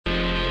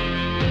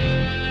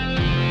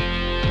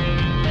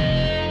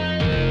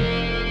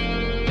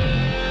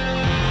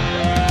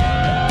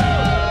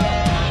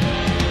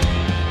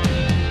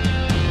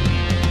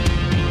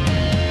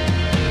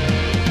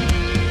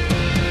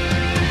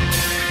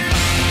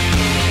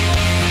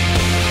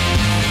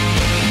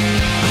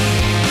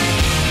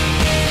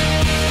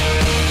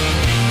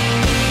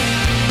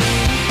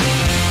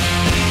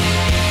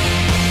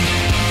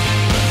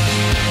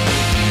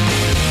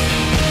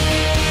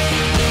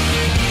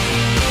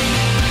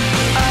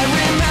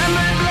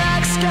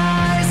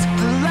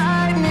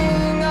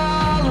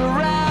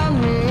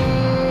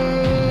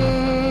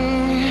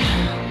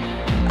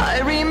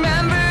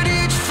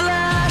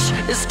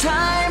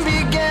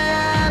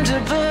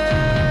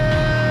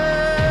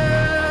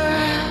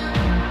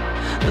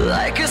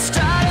like a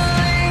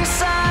startling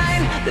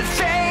sign that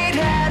fate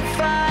had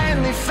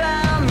finally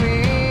found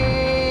me,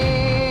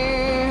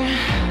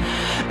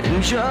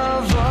 and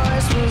your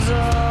voice was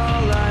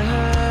all I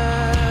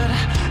heard,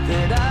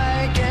 that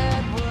I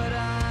get what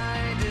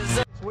I deserve.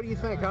 So what do you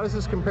think? How does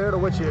this compare to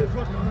what you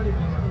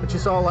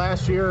saw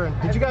last year?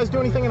 And did you guys do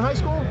anything in high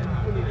school?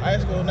 High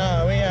school?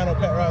 Nah, we ain't had no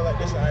pet ride like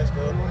this in high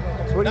school.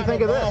 So what do you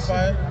think of this?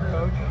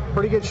 Bonfire.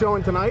 Pretty good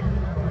showing tonight.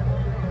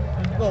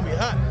 It's gonna be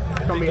hot.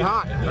 It's gonna be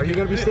hot. Are you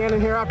gonna be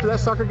standing here after that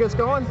sucker gets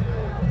going?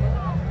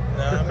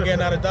 Nah, I'm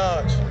getting out of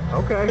Dodge.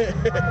 Okay.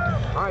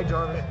 All right,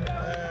 Jarvis.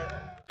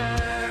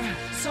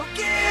 So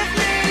give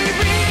me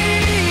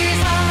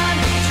reason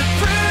to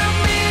prove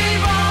me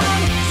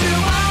wrong, to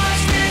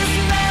wash this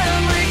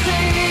memory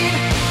clean.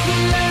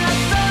 Let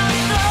the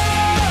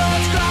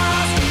thoughts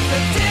cross the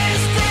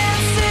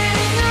distance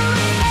in your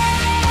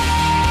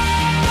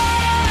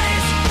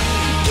eyes.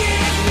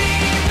 Give me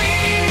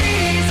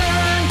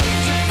reason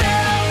to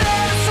fill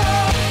this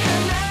hole,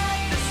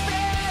 connect the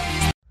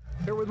space.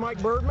 Here with Mike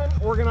Birdman,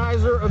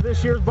 organizer of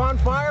this year's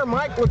bonfire.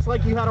 Mike, looks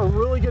like you had a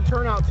really good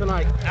turnout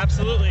tonight.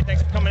 Absolutely.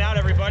 Thanks for coming out,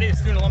 everybody. The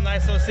Student Alumni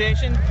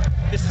Association.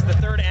 This is the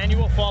 3rd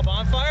annual Fall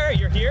Bonfire.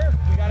 You're here.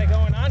 We got it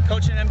going on.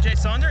 Coach and MJ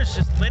Saunders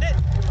just lit it.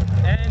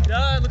 And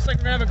it looks like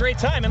we're going to have a great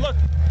time. And look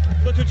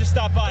who just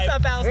stopped by. What's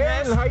up, Alice?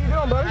 Aiden, how you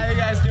doing, buddy? How you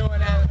guys doing?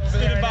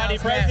 Student body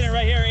president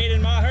right here,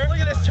 Aiden Maher. Look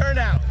at this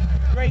turnout.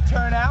 Great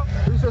turnout.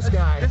 Who's this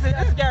guy?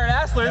 That's Garrett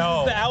Asler. This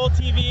is the Owl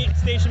TV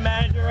station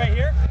manager right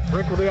here.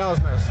 Rick with the Owl's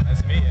Nest.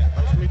 Nice to meet you.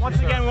 Nice to meet you, Once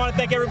sir. again, we want to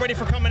thank everybody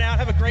for coming out.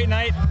 Have a great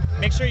night.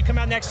 Make sure you come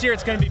out next year.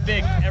 It's going to be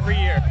big every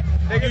year.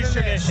 Bigger Huge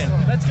than this.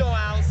 tradition. Let's go,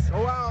 Owls.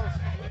 Go Owls.